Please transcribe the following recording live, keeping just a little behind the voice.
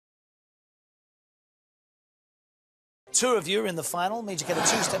Two of you are in the final, means you get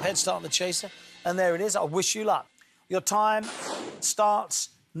a two-step head start on the chaser. And there it is. I wish you luck. Your time starts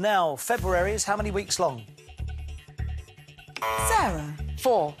now. February is how many weeks long? Sarah.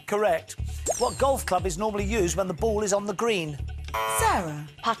 4. Correct. What golf club is normally used when the ball is on the green? Sarah.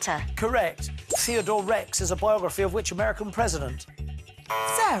 Putter. Correct. Theodore Rex is a biography of which American president?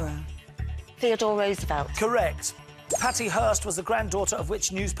 Sarah. Theodore Roosevelt. Correct. Patty Hearst was the granddaughter of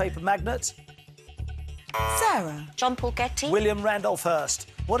which newspaper magnate? Sarah. John Paul Getty. William Randolph Hearst.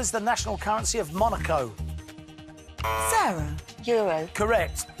 What is the national currency of Monaco? Sarah. Euro.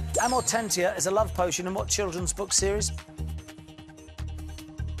 Correct. Amortentia is a love potion in what children's book series?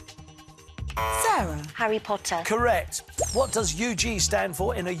 Sarah. Harry Potter. Correct. What does UG stand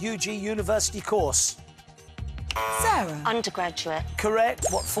for in a UG university course? Sarah. Undergraduate. Correct.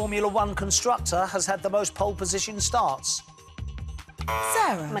 What Formula One constructor has had the most pole position starts?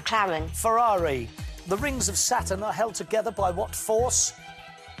 Sarah. McLaren. Ferrari. The rings of Saturn are held together by what force?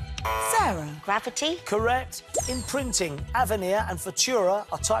 Sarah. Gravity. Correct. In printing, Avenir and Futura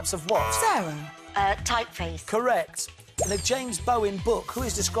are types of what? Sarah. Typeface. Correct. In a James Bowen book, who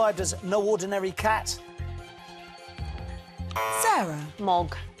is described as no ordinary cat? Sarah.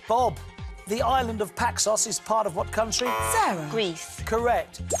 Mog. Bob. The island of Paxos is part of what country? Sarah. Greece.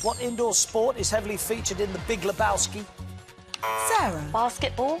 Correct. What indoor sport is heavily featured in The Big Lebowski? Sarah.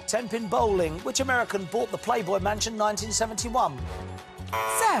 Basketball. Ten-pin bowling. Which American bought the Playboy Mansion 1971?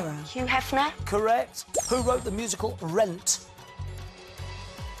 Sarah. Hugh Hefner. Correct. Who wrote the musical Rent?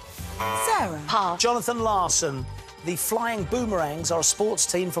 Sarah. Pass. Jonathan Larson. The Flying Boomerangs are a sports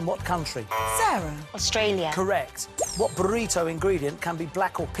team from what country? Sarah. Australia. Correct. What burrito ingredient can be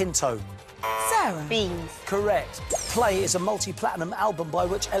black or pinto? Sarah. Beans. Correct. Play is a multi-platinum album by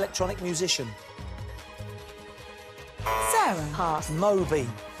which electronic musician? Sarah. Pass. Moby.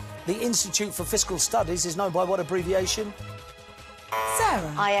 The Institute for Fiscal Studies is known by what abbreviation?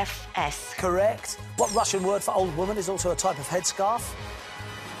 Sarah. IFS. Correct. What Russian word for old woman is also a type of headscarf?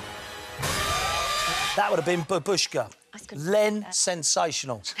 That would have been babushka. Len,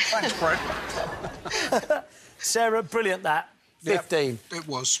 sensational. Thanks, Brad. Sarah, brilliant that. 15. Yep, it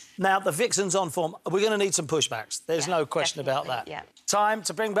was. Now, the Vixen's on form. We're going to need some pushbacks. There's no question about that. Yeah. Time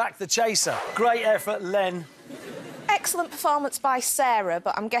to bring back the chaser. Great effort, Len. Excellent performance by Sarah,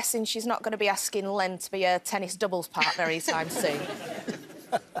 but I'm guessing she's not going to be asking Len to be a tennis doubles partner anytime soon.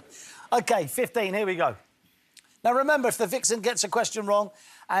 OK, 15, here we go. Now, remember, if the Vixen gets a question wrong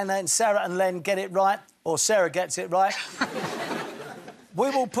and then Sarah and Len get it right, or Sarah gets it right,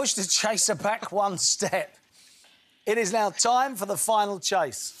 we will push the chaser back one step. It is now time for the final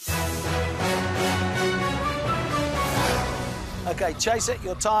chase. OK, chaser,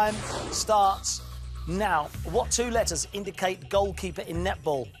 your time starts now. What two letters indicate goalkeeper in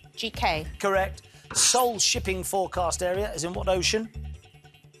netball? GK. Correct. Seoul shipping forecast area is in what ocean?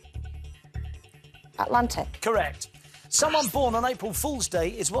 Atlantic. Correct. Someone born on April Fool's Day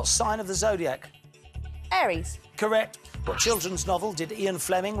is what sign of the zodiac? Aries. Correct. What children's novel did Ian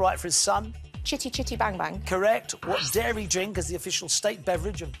Fleming write for his son? Chitty Chitty Bang Bang. Correct. What dairy drink is the official state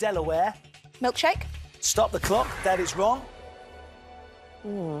beverage of Delaware? Milkshake. Stop the clock. That is wrong.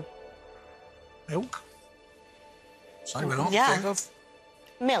 Milk. Same we're not Yeah. think of.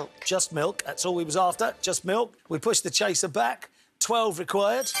 Milk. Just milk. That's all we was after. Just milk. We push the chaser back. 12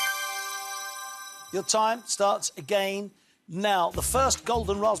 required. Your time starts again now. The first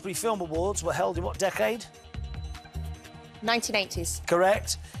Golden Raspberry Film Awards were held in what decade? 1980s.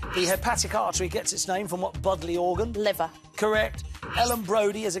 Correct. The hepatic artery gets its name from what bodily organ? Liver. Correct. Ellen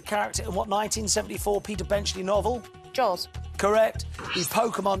Brody is a character in what 1974 Peter Benchley novel? Jaws. Correct. The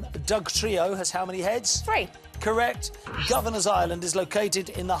Pokemon Doug Trio has how many heads? 3. Correct. Governor's Island is located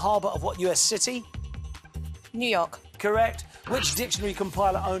in the harbour of what US city? New York. Correct. Which dictionary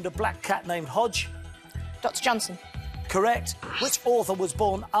compiler owned a black cat named Hodge? Dr. Johnson. Correct. Which author was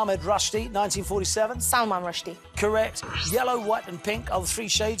born Ahmed Rushdie, 1947? Salman Rushdie. Correct. Yellow, white and pink are the three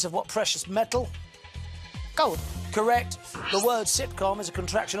shades of what precious metal? Gold. Correct. The word sitcom is a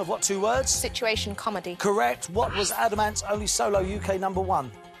contraction of what two words? Situation comedy. Correct. What was Adamant's only solo UK #1?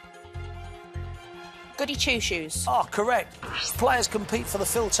 Goody Two Shoes. Oh, correct. Players compete for the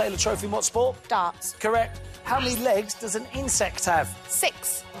Phil Taylor Trophy in what sport? Darts. Correct. How many legs does an insect have?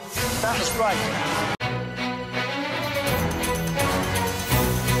 6. That was great.